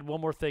 let me add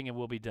one more thing and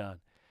we'll be done.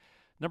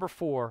 Number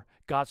 4,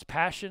 God's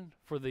passion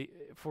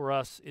for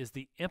us is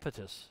the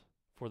impetus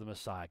for the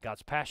Messiah.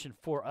 God's passion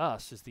for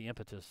us is the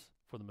impetus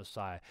for the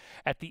Messiah.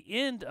 At the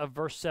end of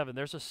verse 7,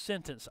 there's a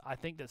sentence I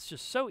think that's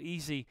just so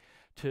easy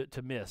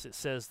to miss. It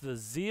says, "The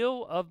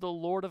zeal of the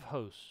Lord of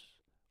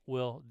hosts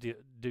will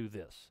do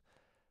this."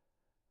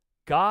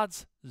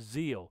 God's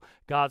zeal,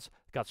 God's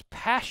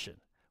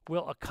passion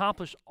will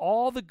accomplish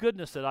all the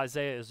goodness that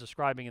Isaiah is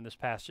describing in this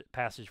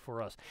passage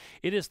for us.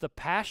 It is the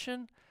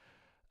passion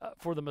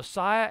for the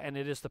Messiah, and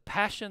it is the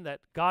passion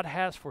that God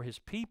has for his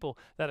people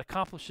that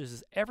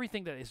accomplishes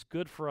everything that is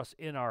good for us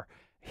in our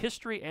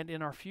history and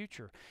in our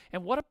future.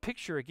 And what a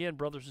picture, again,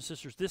 brothers and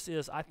sisters, this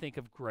is, I think,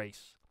 of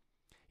grace.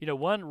 You know,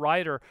 one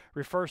writer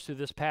refers to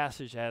this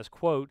passage as,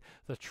 quote,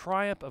 "the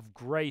triumph of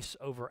grace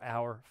over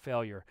our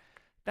failure."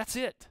 That's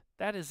it.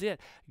 That is it.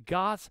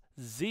 God's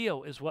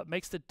zeal is what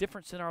makes the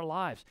difference in our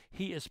lives.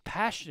 He is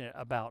passionate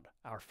about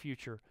our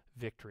future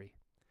victory.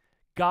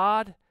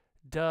 God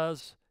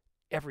does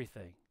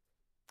everything.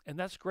 And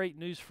that's great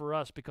news for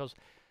us because,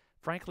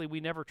 frankly,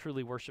 we never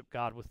truly worship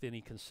God with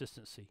any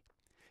consistency.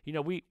 You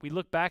know, we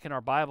look back in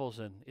our Bibles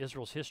and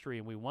Israel's history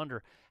and we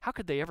wonder, how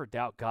could they ever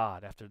doubt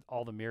God after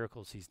all the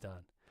miracles he's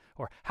done?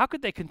 Or how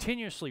could they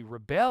continuously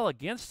rebel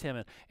against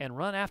him and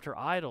run after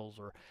idols?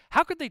 Or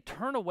how could they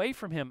turn away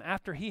from him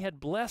after he had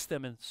blessed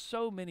them in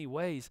so many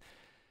ways?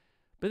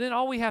 But then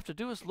all we have to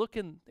do is look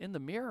in the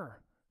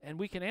mirror, and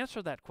we can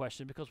answer that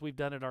question because we've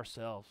done it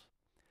ourselves.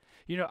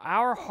 You know,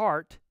 our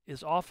heart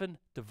is often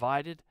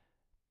divided,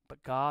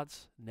 but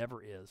God's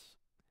never is.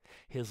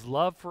 His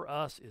love for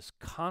us is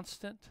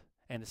constant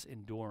and it's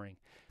enduring.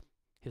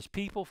 His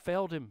people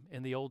failed him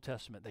in the Old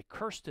Testament. They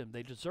cursed him.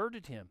 They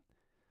deserted him.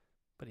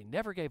 But he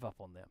never gave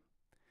up on them.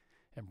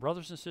 And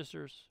brothers and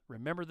sisters,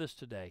 remember this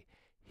today.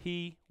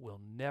 He will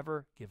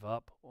never give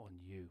up on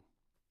you.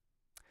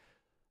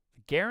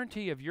 The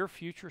guarantee of your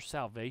future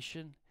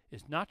salvation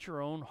is not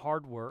your own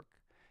hard work.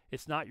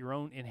 It's not your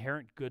own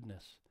inherent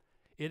goodness.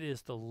 It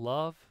is the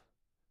love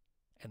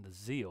and the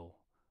zeal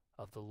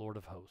of the Lord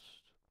of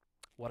hosts.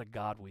 What a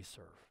God we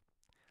serve.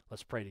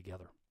 Let's pray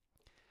together.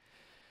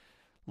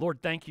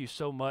 Lord, thank you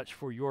so much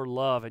for your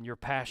love and your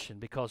passion,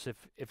 because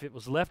if it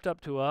was left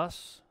up to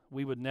us,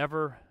 we would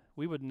never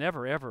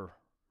ever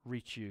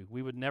reach you.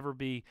 We would never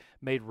be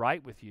made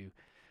right with you.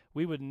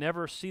 We would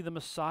never see the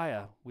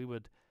Messiah. We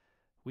would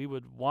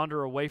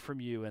wander away from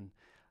you and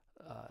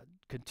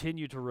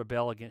continue to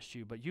rebel against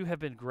you. But you have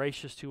been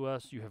gracious to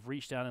us. You have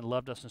reached down and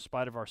loved us in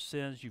spite of our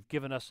sins. You've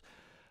given us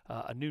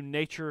a new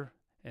nature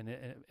and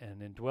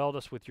indwelled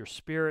us with your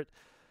Spirit.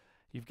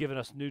 You've given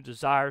us new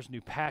desires,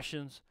 new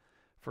passions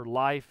for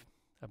life,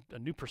 a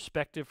new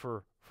perspective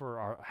for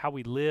how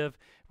we live.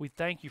 We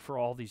thank you for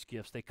all these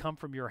gifts. They come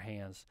from your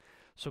hands.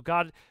 So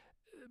God,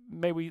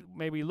 may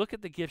we look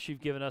at the gifts you've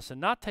given us and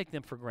not take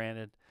them for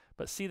granted,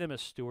 but see them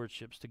as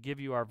stewardships to give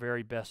you our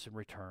very best in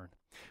return.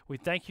 We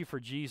thank you for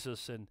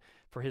Jesus and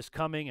for his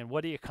coming and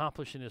what he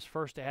accomplished in his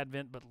first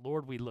advent, but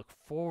Lord, we look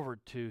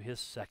forward to his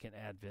second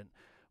advent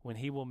when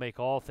he will make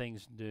all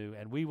things new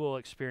and we will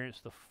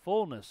experience the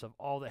fullness of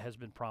all that has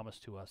been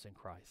promised to us in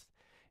Christ.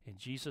 In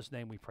Jesus'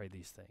 name we pray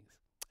these things.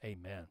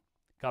 Amen.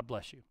 God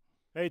bless you.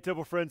 Hey,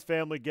 Temple Friends,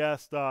 family,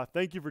 guest,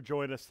 thank you for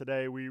joining us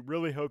today. We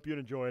really hope you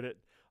enjoyed it.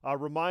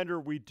 Reminder,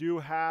 we do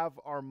have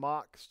our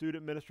mock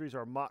student ministries,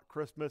 our mock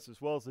Christmas,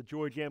 as well as the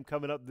Joy Jam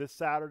coming up this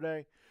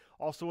Saturday.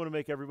 Also want to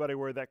make everybody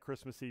aware of that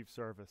Christmas Eve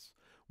service.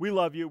 We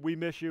love you. We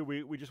miss you.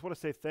 We just want to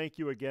say thank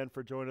you again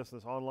for joining us in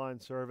this online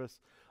service.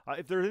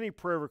 If there's any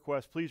prayer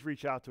requests, please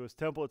reach out to us,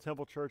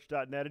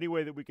 temple@templechurch.net, any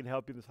way that we can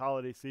help you this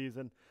holiday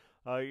season.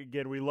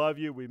 Again, we love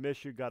you. We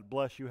miss you. God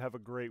bless you. Have a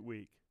great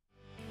week.